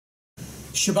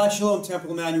Shabbat Shalom,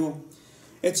 Temple Emmanuel.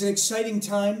 It's an exciting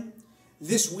time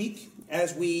this week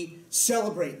as we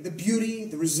celebrate the beauty,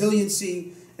 the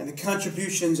resiliency, and the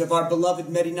contributions of our beloved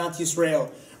Medinat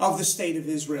Yisrael, of the State of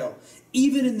Israel.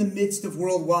 Even in the midst of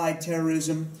worldwide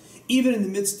terrorism, even in the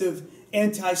midst of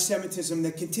anti-Semitism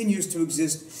that continues to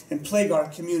exist and plague our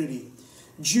community.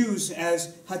 Jews,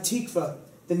 as Hatikva,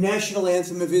 the national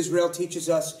anthem of Israel, teaches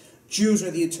us, Jews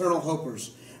are the eternal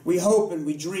hopers. We hope and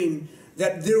we dream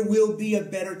that there will be a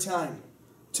better time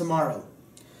tomorrow.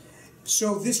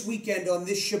 So this weekend, on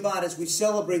this Shabbat, as we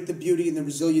celebrate the beauty and the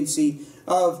resiliency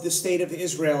of the State of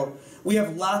Israel, we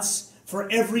have lots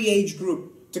for every age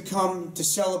group to come to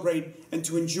celebrate and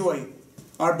to enjoy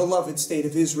our beloved State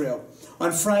of Israel.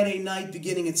 On Friday night,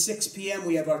 beginning at 6 p.m.,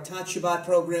 we have our Tat Shabbat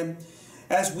program,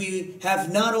 as we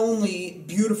have not only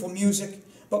beautiful music,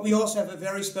 but we also have a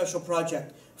very special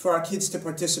project for our kids to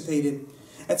participate in.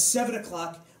 At 7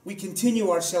 o'clock, we continue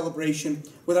our celebration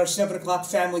with our 7 o'clock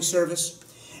family service,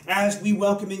 as we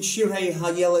welcome in Shirei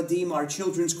HaYeladim, our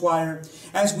children's choir,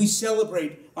 as we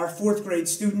celebrate our 4th grade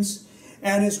students,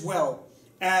 and as well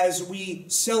as we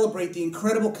celebrate the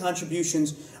incredible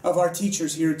contributions of our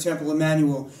teachers here at Temple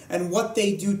Emmanuel and what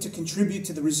they do to contribute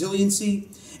to the resiliency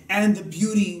and the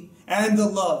beauty and the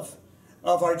love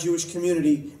of our Jewish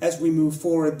community as we move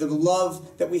forward. The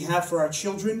love that we have for our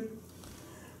children,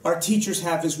 our teachers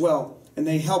have as well, and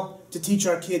they help to teach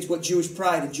our kids what Jewish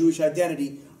pride and Jewish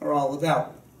identity are all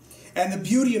about. And the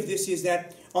beauty of this is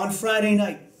that on Friday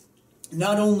night,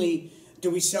 not only do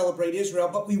we celebrate Israel,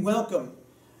 but we welcome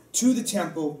to the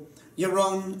temple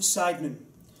Yaron Seidman,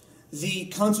 the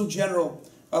Consul General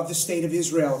of the State of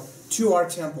Israel, to our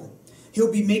temple.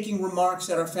 He'll be making remarks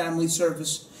at our family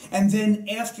service, and then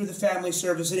after the family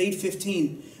service at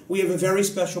 8:15, we have a very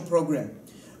special program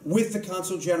with the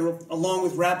Consul General, along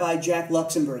with Rabbi Jack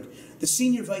Luxembourg, the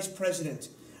Senior Vice President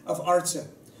of ARTSA,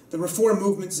 the Reform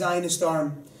Movement Zionist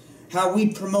arm, how we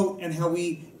promote and how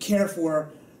we care for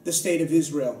the State of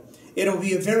Israel. It'll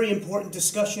be a very important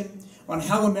discussion on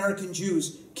how American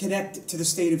Jews connect to the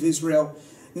State of Israel,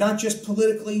 not just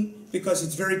politically, because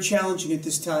it's very challenging at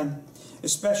this time,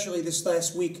 especially this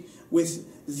last week with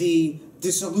the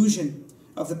dissolution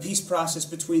of the peace process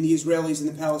between the Israelis and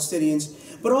the Palestinians,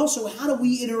 but also how do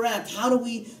we interact? How do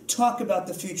we talk about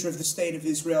the future of the State of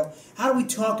Israel? How do we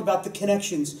talk about the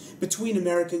connections between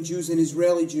American Jews and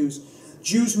Israeli Jews,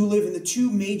 Jews who live in the 2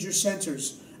 major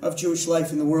centers of Jewish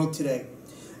life in the world today?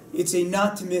 It's a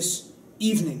not to miss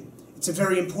evening. It's a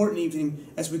very important evening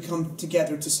as we come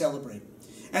together to celebrate.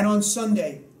 And on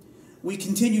Sunday, we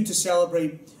continue to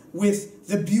celebrate with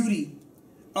the beauty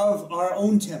of our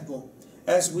own temple,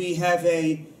 as we have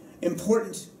an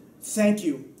important thank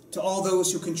you to all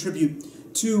those who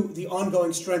contribute to the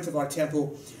ongoing strength of our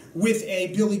temple, with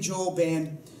a Billy Joel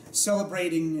band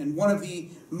celebrating, and one of the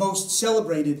most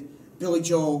celebrated Billy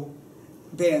Joel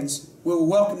bands. We'll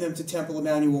welcome them to Temple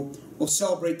Emmanuel. We'll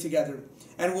celebrate together,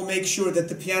 and we'll make sure that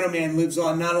the Piano Man lives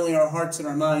on not only in our hearts and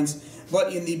our minds,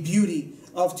 but in the beauty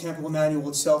of Temple Emmanuel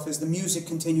itself as the music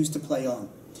continues to play on.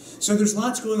 So there's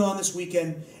lots going on this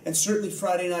weekend, and certainly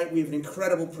Friday night we have an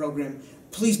incredible program.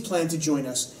 Please plan to join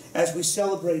us as we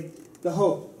celebrate the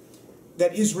hope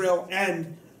that Israel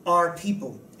and our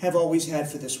people have always had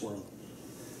for this world.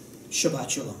 Shabbat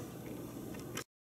Shalom.